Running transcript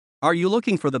Are you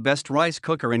looking for the best rice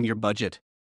cooker in your budget?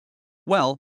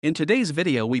 Well, in today's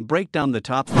video we break down the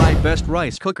top 5 best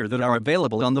rice cooker that are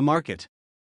available on the market.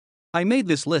 I made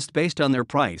this list based on their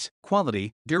price,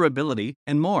 quality, durability,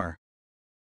 and more.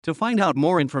 To find out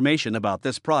more information about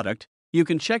this product, you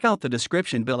can check out the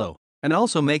description below, and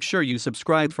also make sure you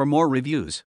subscribe for more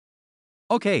reviews.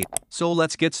 Okay, so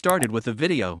let's get started with the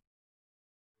video.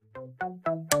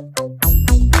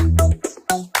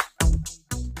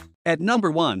 At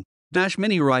number 1, Dash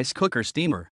Mini Rice Cooker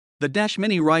Steamer. The Dash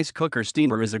Mini Rice Cooker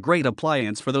Steamer is a great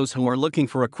appliance for those who are looking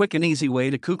for a quick and easy way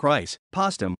to cook rice,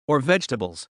 pasta, or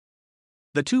vegetables.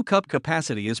 The 2-cup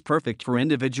capacity is perfect for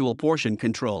individual portion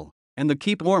control, and the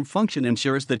keep warm function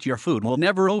ensures that your food will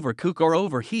never overcook or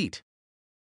overheat.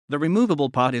 The removable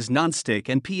pot is non-stick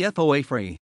and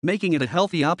PFOA-free, making it a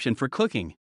healthy option for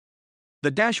cooking.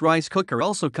 The Dash Rice Cooker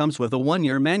also comes with a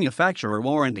 1-year manufacturer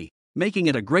warranty, making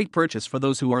it a great purchase for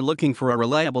those who are looking for a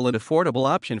reliable and affordable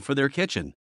option for their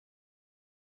kitchen.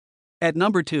 At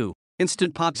number 2,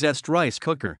 Instant Pot Zest Rice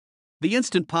Cooker. The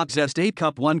Instant Pot Zest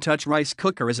 8-cup 1-touch rice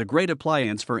cooker is a great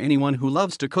appliance for anyone who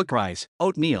loves to cook rice,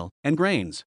 oatmeal, and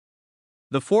grains.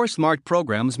 The 4 smart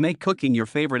programs make cooking your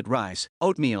favorite rice,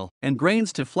 oatmeal, and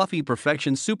grains to fluffy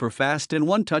perfection super fast and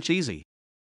 1-touch easy.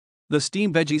 The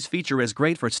Steam Veggies feature is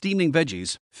great for steaming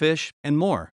veggies, fish, and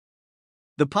more.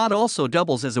 The pot also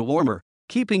doubles as a warmer,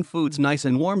 keeping foods nice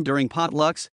and warm during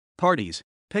potlucks, parties,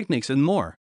 picnics, and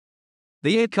more.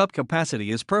 The 8-cup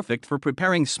capacity is perfect for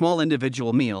preparing small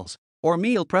individual meals or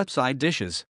meal prep side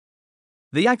dishes.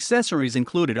 The accessories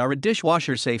included are a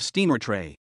dishwasher-safe steamer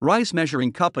tray, rice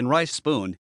measuring cup, and rice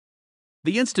spoon.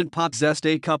 The Instant Pot Zest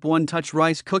 8-cup 1-touch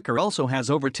rice cooker also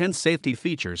has over 10 safety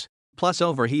features, plus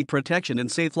overheat protection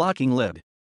and safe locking lid.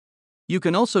 You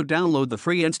can also download the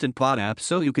free Instant Pot app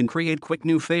so you can create quick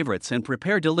new favorites and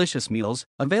prepare delicious meals,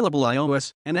 available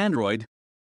iOS and Android.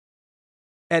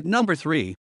 At number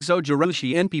 3,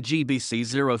 Zojirushi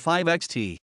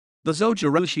NPGBC05XT. The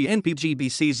Zojirushi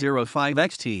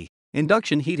NPGBC05XT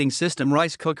Induction Heating System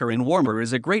Rice Cooker and Warmer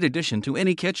is a great addition to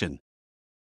any kitchen.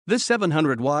 This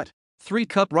 700-watt,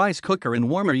 3-cup rice cooker and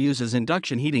warmer uses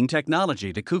induction heating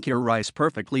technology to cook your rice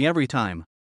perfectly every time.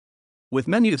 With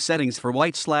menu settings for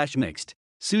white/mixed,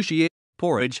 sushi,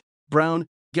 porridge, brown,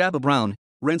 gaba brown,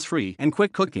 rinse-free, and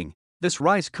quick cooking, this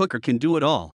rice cooker can do it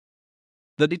all.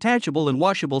 The detachable and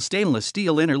washable stainless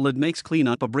steel inner lid makes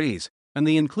cleanup a breeze, and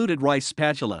the included rice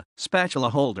spatula, spatula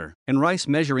holder, and rice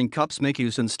measuring cups make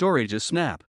use and storage a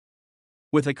snap.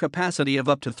 With a capacity of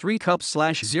up to 3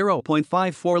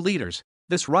 cups/0.54 liters,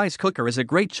 this rice cooker is a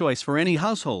great choice for any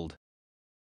household.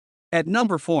 At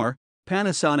number 4,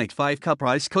 Panasonic 5-cup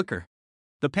rice cooker.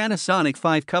 The Panasonic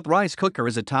 5-cup rice cooker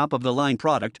is a top-of-the-line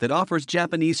product that offers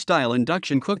Japanese-style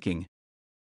induction cooking.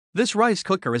 This rice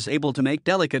cooker is able to make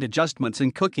delicate adjustments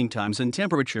in cooking times and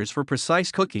temperatures for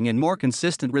precise cooking and more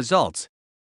consistent results.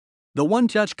 The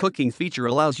 1-touch cooking feature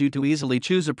allows you to easily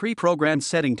choose a pre-programmed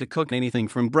setting to cook anything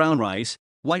from brown rice,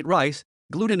 white rice,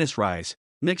 glutinous rice,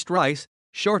 mixed rice,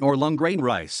 short or long-grain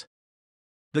rice.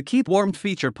 The Keep Warm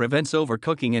feature prevents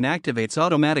overcooking and activates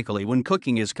automatically when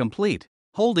cooking is complete,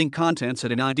 holding contents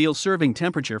at an ideal serving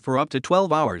temperature for up to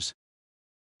 12 hours.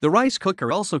 The rice cooker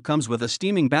also comes with a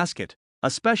steaming basket, a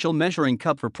special measuring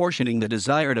cup for portioning the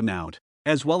desired amount,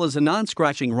 as well as a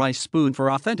non-scratching rice spoon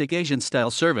for authentic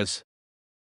Asian-style service.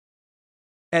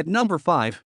 At number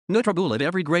 5, nutribullet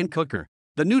EveryGrain Cooker.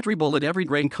 The nutribullet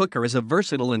EveryGrain Cooker is a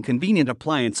versatile and convenient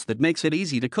appliance that makes it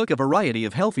easy to cook a variety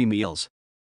of healthy meals.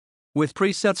 With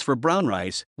presets for brown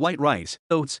rice, white rice,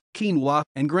 oats, quinoa,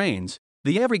 and grains,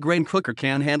 the EveryGrain Cooker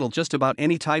can handle just about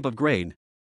any type of grain.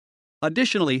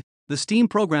 Additionally, the steam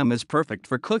program is perfect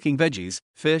for cooking veggies,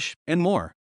 fish, and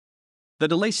more. The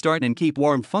delay start and keep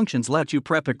warm functions let you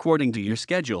prep according to your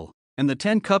schedule, and the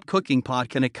 10-cup cooking pot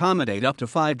can accommodate up to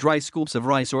 5 dry scoops of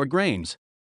rice or grains.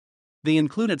 The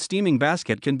included steaming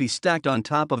basket can be stacked on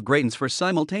top of grains for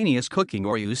simultaneous cooking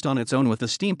or used on its own with the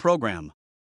steam program.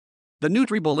 The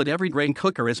nutribullet EveryGrain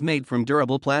Cooker is made from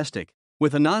durable plastic,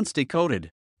 with a non-stick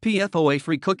coated,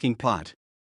 PFOA-free cooking pot.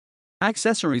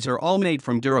 Accessories are all made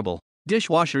from durable,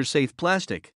 dishwasher-safe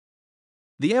plastic.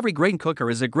 The EveryGrain Cooker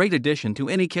is a great addition to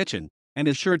any kitchen, and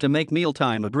is sure to make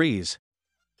mealtime a breeze.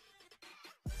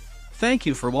 Thank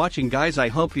you for watching, guys. I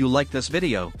hope you liked this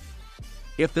video.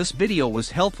 If this video was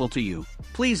helpful to you,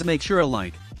 please make sure to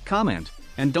like, comment,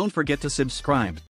 and don't forget to subscribe.